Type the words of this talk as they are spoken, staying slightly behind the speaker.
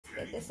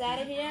Get this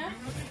out of here.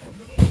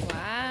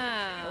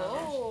 Wow.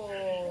 Oh.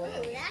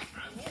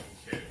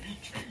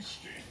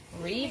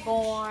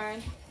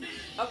 Reborn.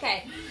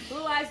 Okay.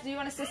 Blue Eyes, do you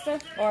want a sister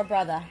or a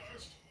brother?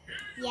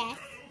 Yes.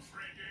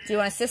 Do you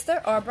want a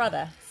sister or a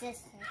brother?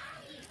 Sister.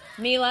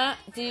 Mila,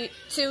 do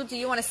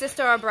you want a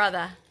sister or a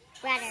brother?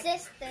 Brother.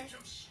 Sister.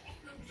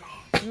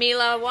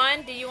 Mila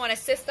 1, do you want a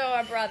sister or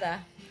a brother?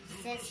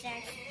 Sister.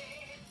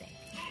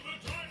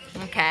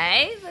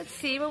 Okay, let's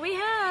see what we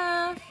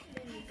have.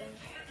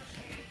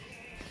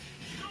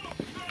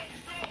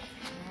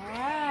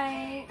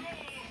 Alright.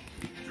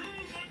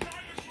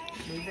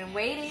 We've been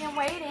waiting and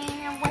waiting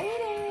and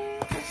waiting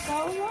for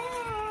so long.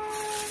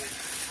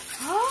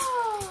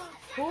 Oh,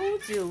 who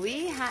do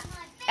we have?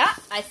 Oh,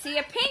 I see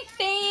a pink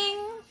thing.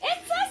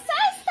 It's a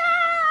sister!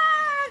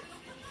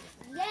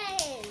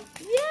 Yay!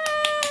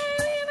 Yay!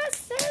 We have a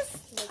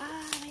sister.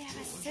 Oh, we have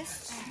a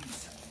sister.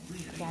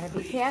 Gotta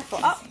be careful.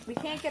 Oh, we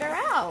can't get her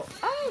out.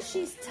 Oh,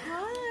 she's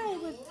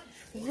tied with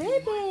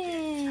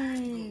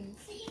ribbons.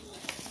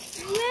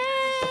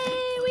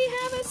 Yay! We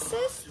have a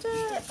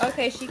sister.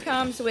 Okay, she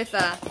comes with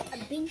a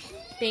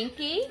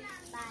binky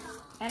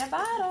and a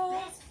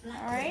bottle.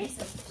 All right.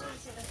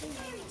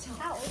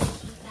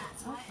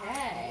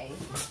 Okay.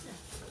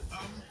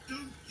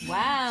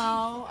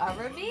 Wow, a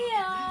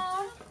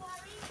reveal.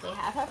 They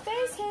have her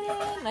face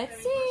hidden. Let's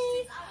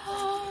see.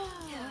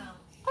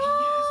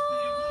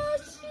 Oh,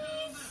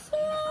 she's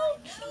so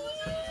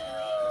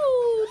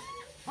cute.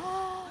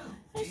 Oh,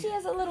 and she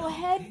has a little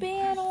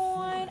headband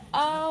on.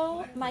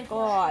 Oh my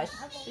gosh,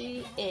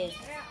 she is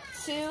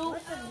too.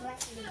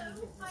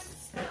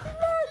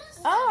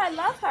 Oh, I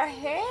love her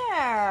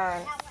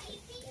hair.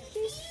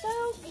 She's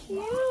so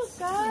cute,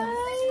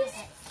 guys.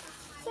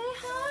 Say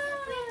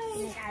hi.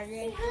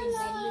 Say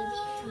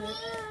hello.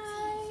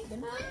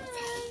 Hi.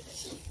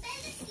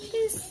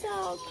 She's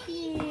so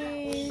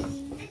cute.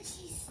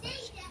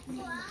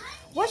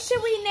 What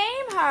should we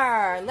name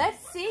her?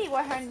 Let's see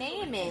what her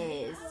name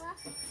is.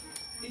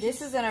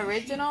 This is an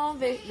original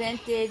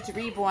vintage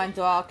Reborn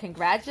doll.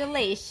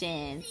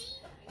 Congratulations.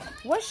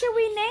 What should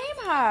we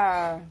name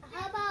her?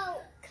 How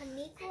about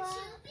Kanikwa?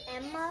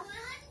 Emma?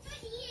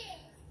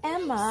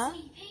 Emma?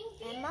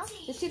 Emma?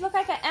 Does she look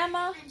like an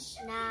Emma?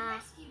 Nah.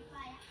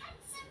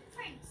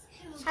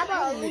 How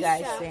about What do you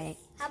guys think?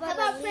 How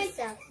about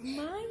Princess?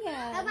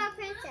 Maya. How about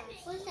Princess?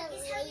 Princess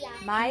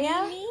Leia.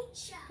 Maya?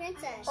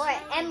 Princess. Or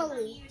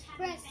Emily.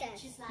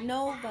 Princess.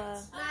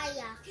 Nova.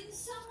 Maya.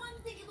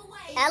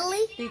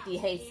 Ellie? Titi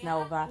hates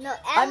Nova. No,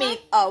 I Emma? mean,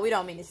 oh, we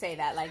don't mean to say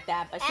that like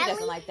that, but she doesn't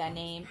Ellie? like that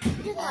name.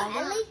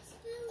 Ellie?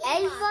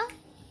 Ava?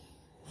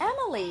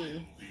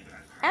 Emily.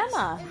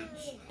 Emma.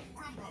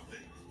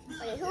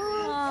 Wait, who?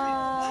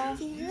 Aww,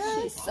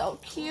 she's so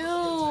cute.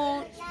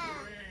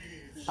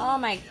 Oh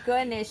my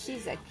goodness,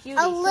 she's a cutie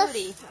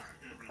cutie.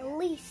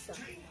 Elisa.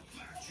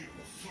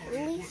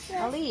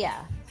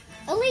 Aaliyah.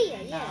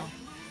 Aaliyah, yeah.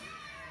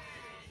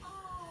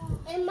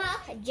 Emma,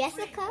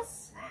 Jessica.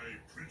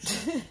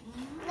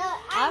 No,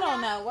 I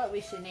don't know what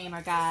we should name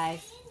her, guys.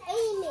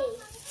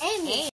 Amy.